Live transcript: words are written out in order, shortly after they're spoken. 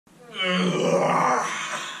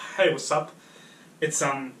Hey, what's up? It's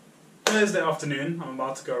Thursday afternoon. I'm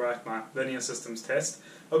about to go write my linear systems test.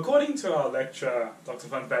 According to our lecturer, Dr.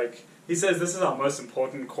 Van Beek, he says this is our most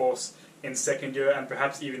important course in second year and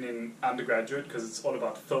perhaps even in undergraduate, because it's all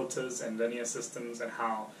about filters and linear systems and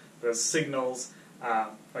how the signals are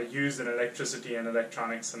used in electricity and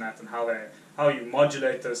electronics and that, and how you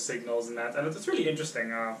modulate those signals and that. And it's really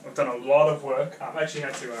interesting. I've done a lot of work. I've actually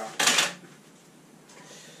had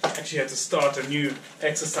to start a new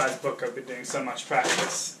exercise book. I've been doing so much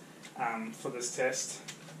practice for this test.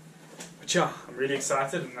 But yeah, I'm really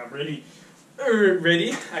excited and I'm really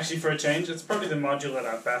ready, actually, for a change. It's probably the module that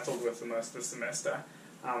I've battled with the most this semester.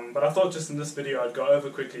 But I thought just in this video I'd go over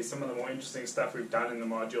quickly some of the more interesting stuff we've done in the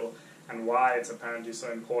module and why it's apparently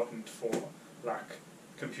so important for like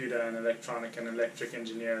computer and electronic and electric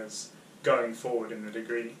engineers going forward in the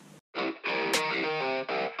degree.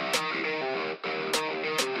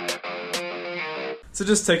 So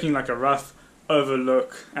just taking like a rough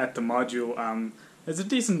overlook at the module, there's a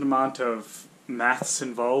decent amount of maths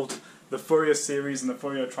involved. The Fourier series and the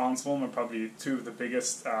Fourier transform are probably two of the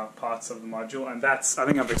biggest parts of the module, and that's, I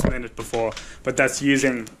think I've explained it before, but that's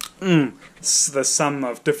using the sum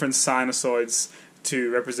of different sinusoids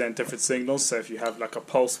to represent different signals. So if you have like a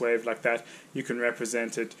pulse wave like that, you can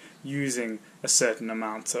represent it using a certain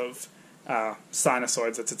amount of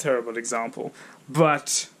sinusoids. That's a terrible example,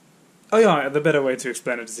 but oh yeah, the better way to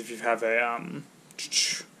explain it is if you have a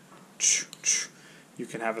you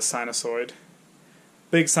can have a sinusoid,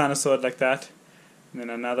 big sinusoid like that, and then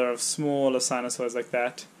another of smaller sinusoids like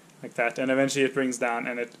that, and eventually it brings down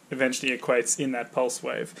and it eventually equates in that pulse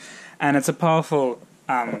wave. And it's a powerful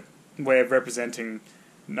way of representing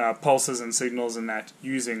pulses and signals in that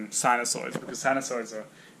using sinusoids, because sinusoids are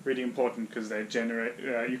really important because they generate,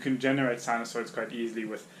 you can generate sinusoids quite easily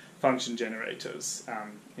with function generators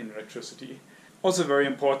in electricity. Also very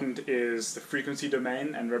important is the frequency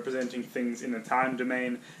domain and representing things in the time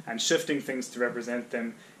domain and shifting things to represent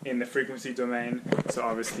them in the frequency domain. So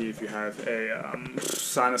obviously if you have a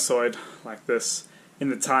sinusoid like this in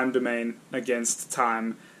the time domain against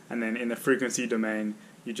time, and then in the frequency domain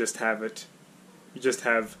you just have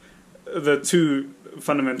the two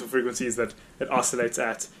fundamental frequencies that it oscillates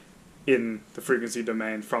at in the frequency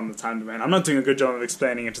domain from the time domain. I'm not doing a good job of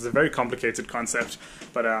explaining it. It's a very complicated concept,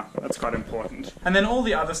 but that's quite important. And then all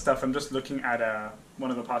the other stuff, I'm just looking at one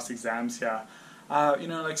of the past exams here. You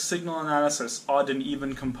know, like signal analysis, odd and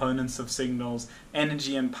even components of signals,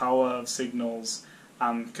 energy and power of signals,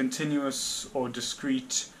 continuous or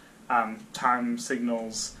discrete time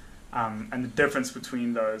signals, and the difference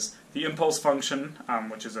between those. The impulse function,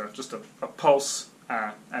 which is just a pulse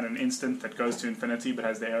at an instant that goes to infinity but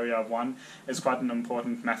has the area of 1, is quite an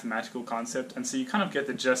important mathematical concept. And so you kind of get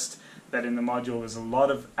the gist that in the module there's a lot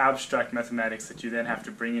of abstract mathematics that you then have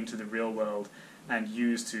to bring into the real world and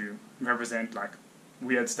use to represent like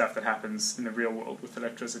weird stuff that happens in the real world with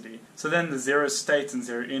electricity. So then the zero state and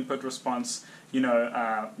zero input response, you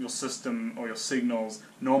know, your system or your signal's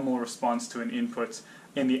normal response to an input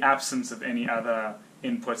in the absence of any other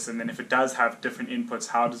inputs, and then if it does have different inputs,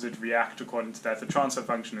 how does it react according to that? The transfer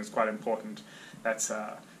function is quite important. That's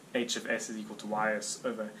h of s is equal to y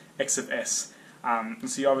over x of s.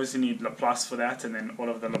 So you obviously need Laplace for that, and then all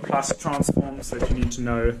of the Laplace transforms that you need to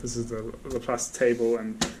know. This is the Laplace table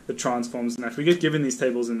and the transforms and that. We get given these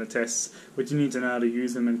tables in the tests, but you need to know how to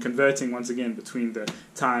use them, and converting once again between the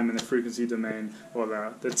time and the frequency domain, or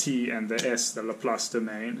the t and the s, the Laplace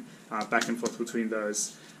domain, back and forth between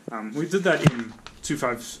those. We did that in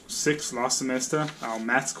 256 last semester, our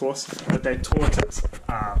maths course, but they taught it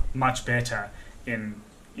much better in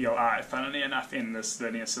ELI, funnily enough, in this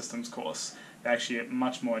linear systems course. They're actually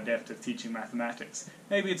much more adept at teaching mathematics.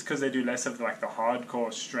 Maybe it's because they do less of like the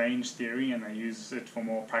hardcore strange theory and they use it for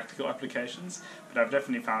more practical applications, but I've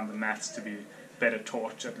definitely found the maths to be better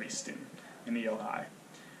taught, at least in ELI.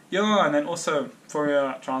 Yeah, and then also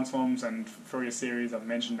Fourier transforms and Fourier series, I've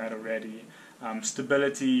mentioned that already.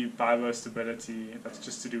 Stability, bivostability, that's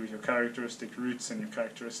just to do with your characteristic roots and your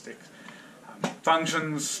characteristic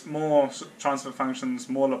functions, more transfer functions,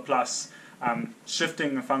 more Laplace,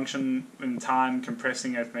 shifting a function in time,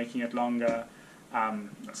 compressing it, making it longer.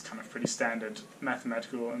 That's kind of pretty standard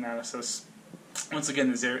mathematical analysis. Once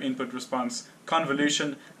again, the zero input response.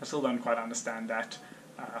 Convolution, I still don't quite understand that.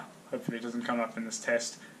 Hopefully it doesn't come up in this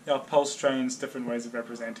test. Yeah, pulse trains, different ways of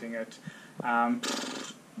representing it.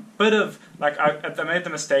 Bit of, like, I made the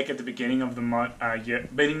mistake at the beginning of the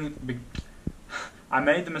I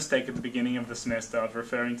made the mistake at the beginning of the semester of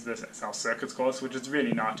referring to this as our circuits course, which is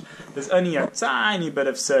really not. There's only a tiny bit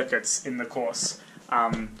of circuits in the course,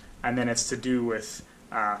 and then it's to do with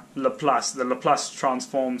Laplace, the Laplace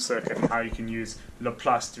transform circuit, and how you can use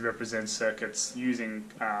Laplace to represent circuits using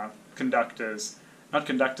capacitors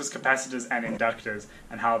and inductors,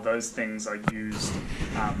 and how those things are used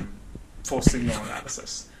for signal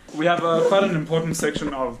analysis. We have quite an important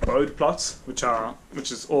section of Bode plots, which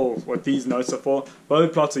is all what these notes are for.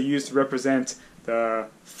 Bode plots are used to represent the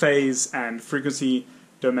phase and frequency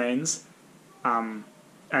domains, and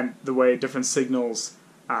the way different signals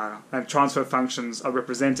and transfer functions are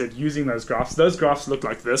represented using those graphs. Those graphs look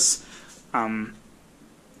like this. Don't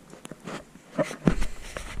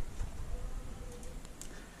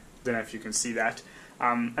know if you can see that.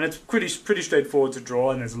 And it's pretty straightforward to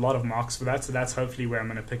draw, and there's a lot of marks for that, so that's hopefully where I'm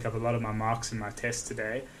going to pick up a lot of my marks in my test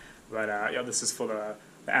today. But yeah, this is for the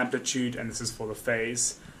amplitude, and this is for the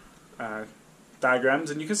phase diagrams,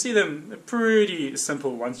 and you can see them pretty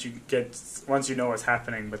simple once you know what's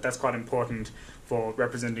happening, but that's quite important for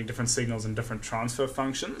representing different signals and different transfer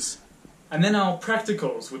functions. And then our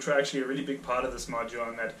practicals, which were actually a really big part of this module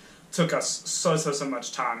and that took us so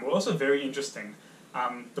much time, were also very interesting.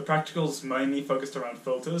 The practicals mainly focused around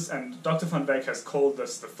filters, and Dr. van Wyk has called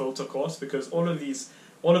this the filter course because all of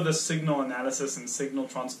the signal analysis and signal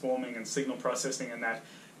transforming and signal processing and that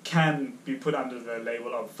can be put under the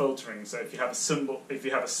label of filtering. So if you have a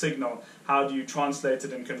signal, how do you translate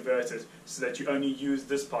it and convert it so that you only use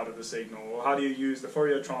this part of the signal? Or how do you use the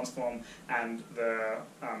Fourier transform and the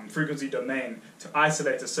frequency domain to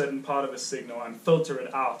isolate a certain part of a signal and filter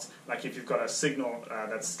it out? Like if you've got a signal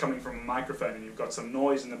that's coming from a microphone and you've got some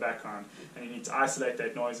noise in the background and you need to isolate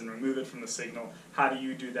that noise and remove it from the signal, how do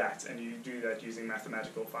you do that? And you do that using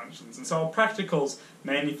mathematical functions. And so our practicals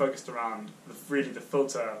mainly focused around really the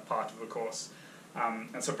filter part of the course.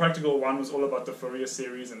 And so practical 1 was all about the Fourier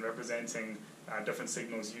series and representing different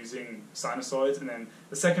signals using sinusoids. And then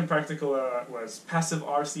the second practical was passive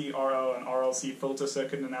RC, RO, and RLC filter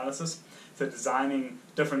circuit analysis. So designing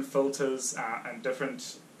different filters and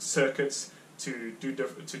different circuits to do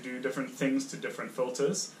different things to different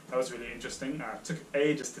filters. That was really interesting. It took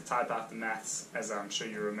ages to type out the maths, as I'm sure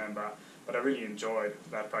you remember, but I really enjoyed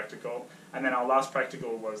that practical. And then our last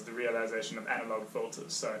practical was the realization of analog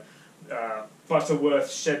filters. So Butterworth,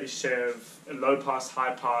 Chebyshev, low-pass,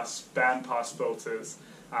 high-pass, band-pass filters.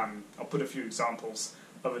 I'll put a few examples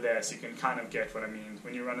over there so you can kind of get what I mean.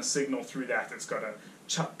 When you run a signal through that, it's got to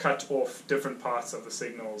cut off different parts of the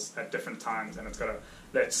signals at different times, and it's got to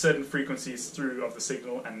let certain frequencies through of the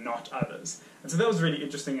signal and not others. And so that was really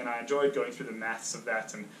interesting, and I enjoyed going through the maths of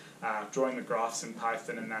that and drawing the graphs in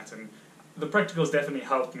Python and that. And the practicals definitely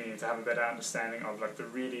helped me to have a better understanding of like the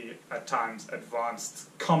really, at times, advanced,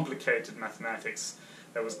 complicated mathematics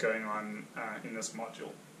that was going on in this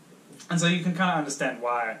module. And so you can kind of understand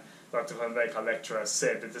why Dr. van Wyk, our lecturer,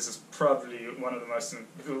 said that this is probably one of the most,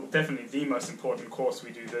 definitely the most important course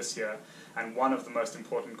we do this year, and one of the most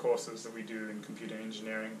important courses that we do in computer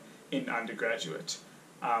engineering in undergraduate.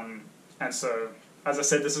 And so, as I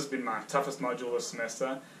said, this has been my toughest module this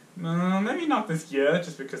semester. Maybe not this year,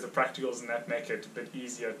 just because the practicals and that make it a bit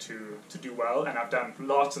easier to do well, and I've done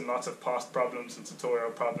lots and lots of past problems and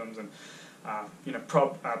tutorial problems and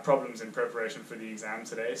problems in preparation for the exam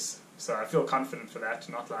today, so I feel confident for that,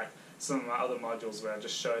 not like some of my other modules where I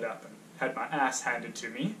just showed up and had my ass handed to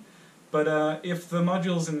me. But if the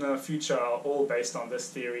modules in the future are all based on this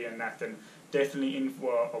theory and that, then definitely in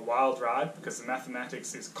for a wild ride, because the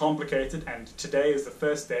mathematics is complicated, and today is the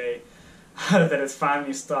first day that it's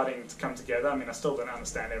finally starting to come together. I mean, I still don't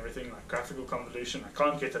understand everything, like graphical convolution. I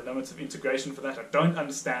can't get the limits of integration for that. I don't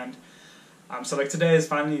understand. So like today is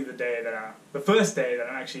finally the first day that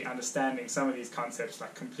I'm actually understanding some of these concepts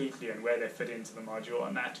like completely and where they fit into the module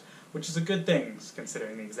and that, which is a good thing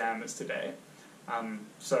considering the exam is today.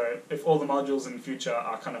 So if all the modules in the future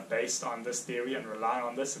are kind of based on this theory and rely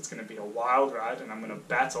on this, it's going to be a wild ride and I'm going to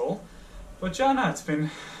battle. But yeah, no, it's been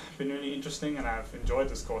really interesting and I've enjoyed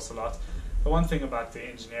this course a lot. The one thing about the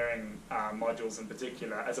engineering modules in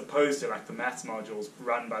particular, as opposed to like the maths modules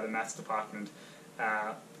run by the maths department,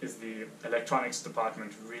 is the electronics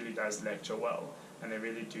department really does lecture well, and they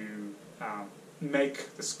really do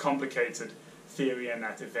make this complicated theory and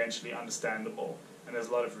that eventually understandable, and there's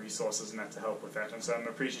a lot of resources in that to help with that, and so I'm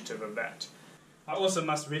appreciative of that. I also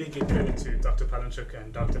must really give credit to Dr. Palanchuk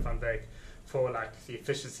and Dr. van Wyk for like the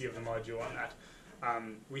efficiency of the module on that.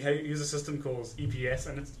 We use a system called EPS,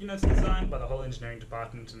 and it's designed by the whole engineering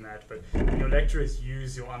department and that, but when your lecturers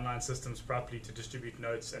use your online systems properly to distribute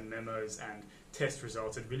notes and memos and test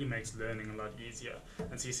results, it really makes learning a lot easier.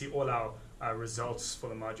 And so you see all our results for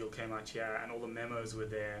the module came out here, and all the memos were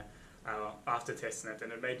there after testing it,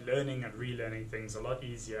 and it made learning and relearning things a lot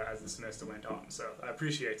easier as the semester went on, so I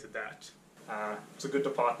appreciated that. It's a good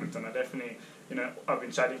department, and I definitely, I've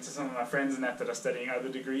been chatting to some of my friends and that are studying other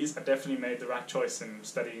degrees. I definitely made the right choice in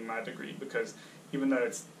studying my degree, because even though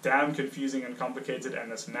it's damn confusing and complicated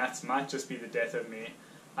and this maths might just be the death of me,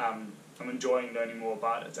 I'm enjoying learning more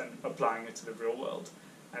about it and applying it to the real world.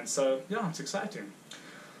 And so, yeah, it's exciting.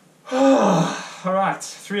 Alright,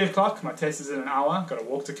 3 o'clock, my test is in an hour, gotta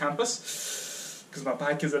walk to campus, because my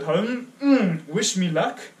bike is at home. Wish me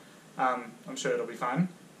luck. I'm sure it'll be fine,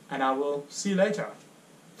 and I will see you later.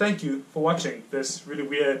 Thank you for watching this really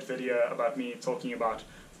weird video about me talking about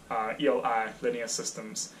ELI, linear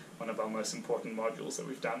systems, one of our most important modules that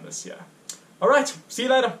we've done this year. Alright, see you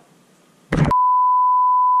later.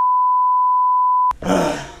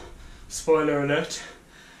 Spoiler alert,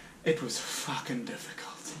 it was fucking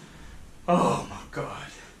difficult. Oh my god.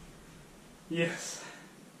 Yes.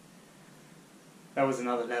 That was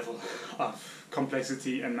another level of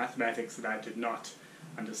complexity and mathematics that I did not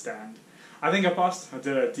understand. I think I passed. I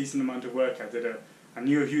did a decent amount of work. I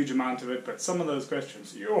knew a huge amount of it, but some of those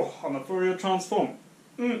questions, on the Fourier transform,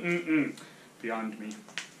 beyond me.